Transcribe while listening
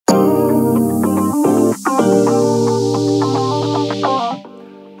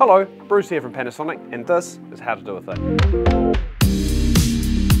Hello, Bruce here from Panasonic, and this is how to do a thing.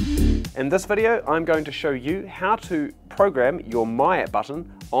 In this video, I'm going to show you how to program your MyApp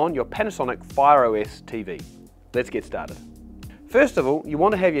button on your Panasonic Fire OS TV. Let's get started. First of all, you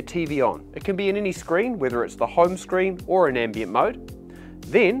want to have your TV on. It can be in any screen, whether it's the home screen or in ambient mode.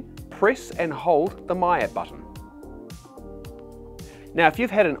 Then, press and hold the MyApp button. Now, if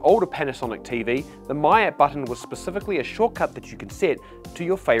you've had an older Panasonic TV, the MyApp button was specifically a shortcut that you can set to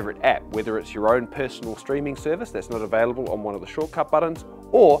your favorite app, whether it's your own personal streaming service that's not available on one of the shortcut buttons,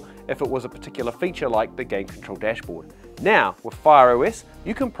 or if it was a particular feature like the game control dashboard. Now, with Fire OS,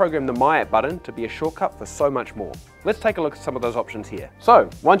 you can program the MyApp button to be a shortcut for so much more. Let's take a look at some of those options here. So,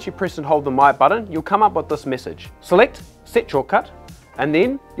 once you press and hold the MyApp button, you'll come up with this message. Select Set Shortcut, and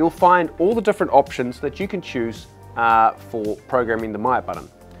then you'll find all the different options that you can choose for programming the MyApp button.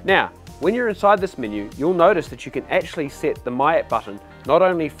 Now, when you're inside this menu, you'll notice that you can actually set the MyApp button not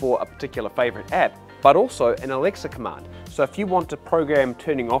only for a particular favorite app, but also an Alexa command. So if you want to program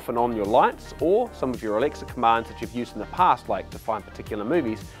turning off and on your lights, or some of your Alexa commands that you've used in the past, like to find particular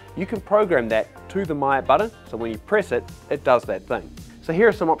movies, you can program that to the MyApp button, so when you press it, it does that thing. So here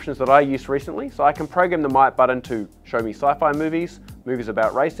are some options that I used recently. So I can program the MyApp button to show me sci-fi movies, movies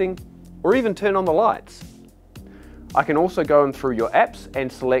about racing, or even turn on the lights. I can also go in through your apps and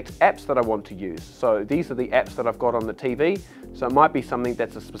select apps that I want to use. So these are the apps that I've got on the TV. So it might be something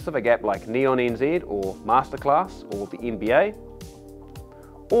that's a specific app like Neon NZ or Masterclass or the NBA.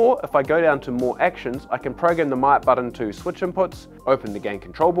 Or if I go down to more actions, I can program the MyApp button to switch inputs, open the game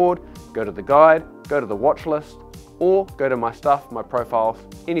control board, go to the guide, go to the watch list, or go to my stuff, my profiles,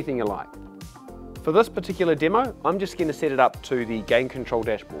 anything you like. For this particular demo, I'm just going to set it up to the game control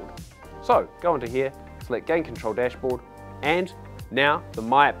dashboard. So go into here, select Game Control Dashboard, and now the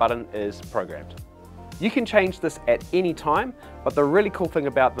MyApp button is programmed. You can change this at any time, but the really cool thing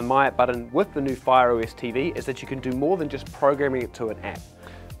about the MyApp button with the new Fire OS TV is that you can do more than just programming it to an app.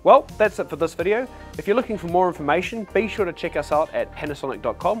 Well, that's it for this video. If you're looking for more information, be sure to check us out at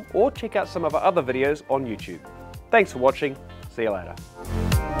panasonic.com or check out some of our other videos on YouTube. Thanks for watching. See you later.